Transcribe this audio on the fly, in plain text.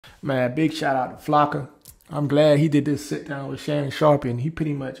Man, big shout out to Flocka. I'm glad he did this sit down with Shannon Sharpe, and he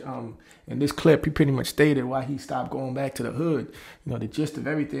pretty much in this clip he pretty much stated why he stopped going back to the hood. You know, the gist of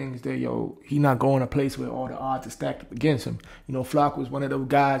everything is that he not going a place where all the odds are stacked up against him. You know, Flocka was one of those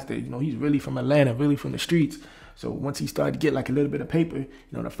guys that, he's really from Atlanta, really from the streets. So once he started to get like a little bit of paper,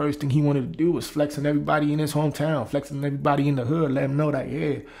 the first thing he wanted to do was flexing everybody in his hometown, flexing everybody in the hood, let him know that,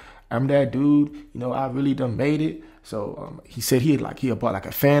 yeah, I'm that dude. I really done made it. So he said he had bought like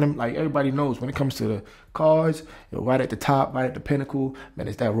a Phantom. Like everybody knows when it comes to the cars, right at the top, right at the pinnacle, man,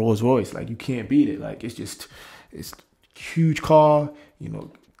 it's that Rolls Royce. Like you can't beat it. Like it's a huge car.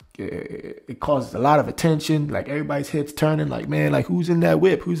 It causes a lot of attention. Like everybody's heads turning. Like, man, like who's in that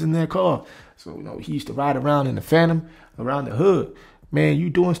whip? Who's in that car? So he used to ride around in the Phantom around the hood. Man, you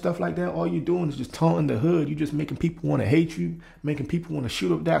doing stuff like that, all you doing is just taunting the hood. You just making people want to hate you, making people want to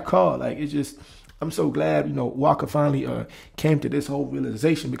shoot up that car. Like, it's just, I'm so glad, Waka finally came to this whole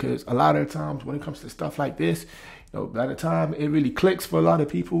realization, because a lot of times when it comes to stuff like this, by the time it really clicks for a lot of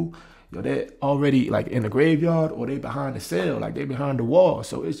people, they're already like in the graveyard or they behind the cell, like they behind the wall.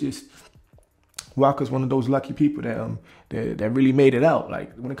 So it's just, Waka's one of those lucky people that really made it out.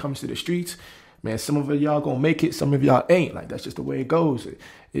 Like when it comes to the streets, man, some of y'all gonna make it, some of y'all ain't. Like that's just the way it goes.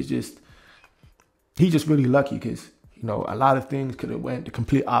 It's just, he's just really lucky, because a lot of things could have went the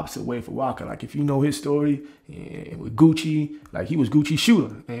complete opposite way for Waka. Like if you know his story and with Gucci, like he was Gucci's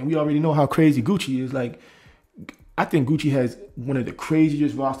shooter, and we already know how crazy Gucci is. Like I think Gucci has one of the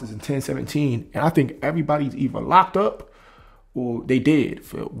craziest rosters in 1017, and I think everybody's either locked up or they did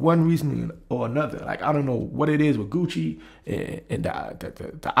for one reason or another. Like, I don't know what it is with Gucci and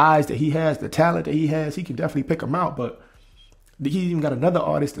the eyes that he has, the talent that he has. He can definitely pick them out, but he even got another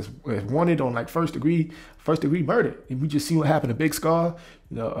artist that's wanted on like first degree murder. And we just see what happened to Big Scar.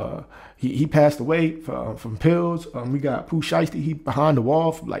 He passed away from pills. We got Pooh Shiesty. He behind the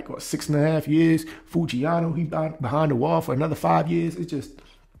wall for like 6.5 years. Fujiano, he behind the wall for another 5 years. It's just,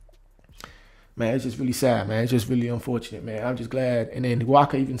 man, it's just really sad, man. It's just really unfortunate, man. I'm just glad. And then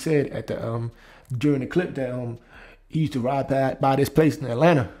Waka even said at the during the clip that he used to ride by this place in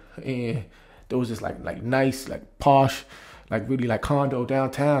Atlanta, and there was just like nice, like posh, like really like condo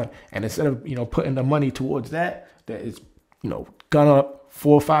downtown. And instead of putting the money towards that is gone up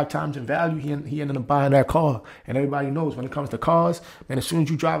 4 or 5 times in value, he ended up buying that car. And everybody knows when it comes to cars, man, as soon as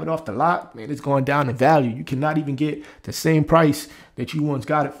you drive it off the lot, man, it's going down in value. You cannot even get the same price that you once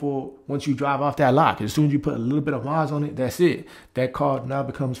got it for once you drive off that lot. As soon as you put a little bit of miles on it, that's it. That car now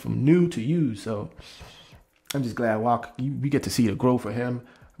becomes from new to used. So I'm just glad Waka, we get to see the growth for him.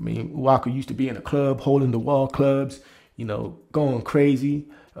 I mean, Waka used to be in a club, holding the wall clubs, going crazy.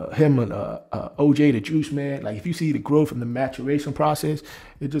 Him and OJ the Juice Man, like if you see the growth and the maturation process,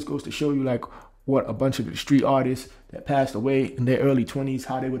 it just goes to show you like what a bunch of the street artists that passed away in their early 20s,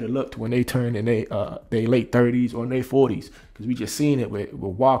 how they would have looked when they turned in their late 30s or in their 40s. Because we just seen it with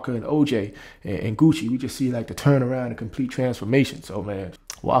Waka and OJ and Gucci. We just see like the turnaround and complete transformation. So man,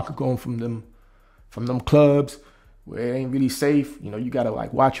 Waka going from them clubs where it ain't really safe. You gotta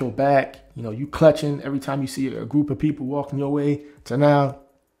like watch your back. You clutching every time you see a group of people walking your way, to now,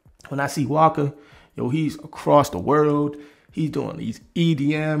 when I see Waka, he's across the world. He's doing these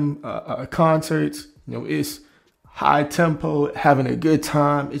EDM concerts. It's high tempo, having a good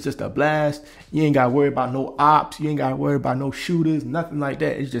time. It's just a blast. You ain't got to worry about no ops. You ain't got to worry about no shooters, nothing like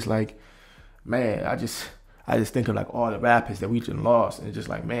that. It's just like, man, I just think of like all the rappers that we just lost. And it's just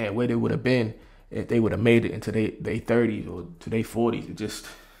like, man, where they would have been if they would have made it into their 30s or to their 40s. It just,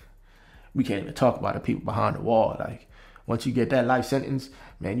 we can't even talk about the people behind the wall. Like, once you get that life sentence,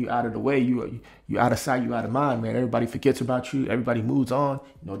 man, you out of the way. You out of sight, you out of mind, man. Everybody forgets about you. Everybody moves on.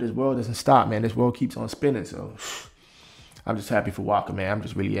 This world doesn't stop, man. This world keeps on spinning. So I'm just happy for Waka, man. I'm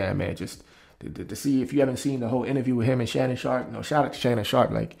just really am, man. Just to see, if you haven't seen the whole interview with him and Shannon Sharpe, shout out to Shannon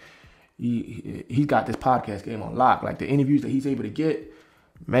Sharpe. Like he's got this podcast game on lock. Like the interviews that he's able to get,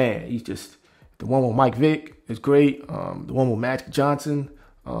 man, he's just, the one with Mike Vick is great. The one with Magic Johnson.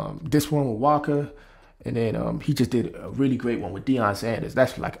 This one with Waka. And then he just did a really great one with Deion Sanders.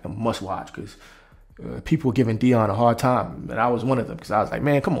 That's like a must watch, because people were giving Deion a hard time. And I was one of them, because I was like,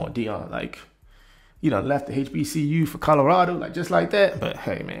 man, come on, Deion. Like, you done left the HBCU for Colorado, like just like that. But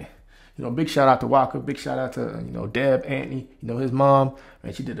hey, man, big shout out to Waka. Big shout out to, Deb, Anthony, his mom.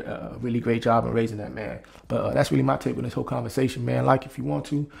 Man, she did a really great job in raising that man. But that's really my take on this whole conversation, man. Like if you want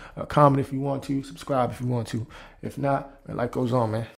to, comment if you want to, subscribe if you want to. If not, man, life goes on, man.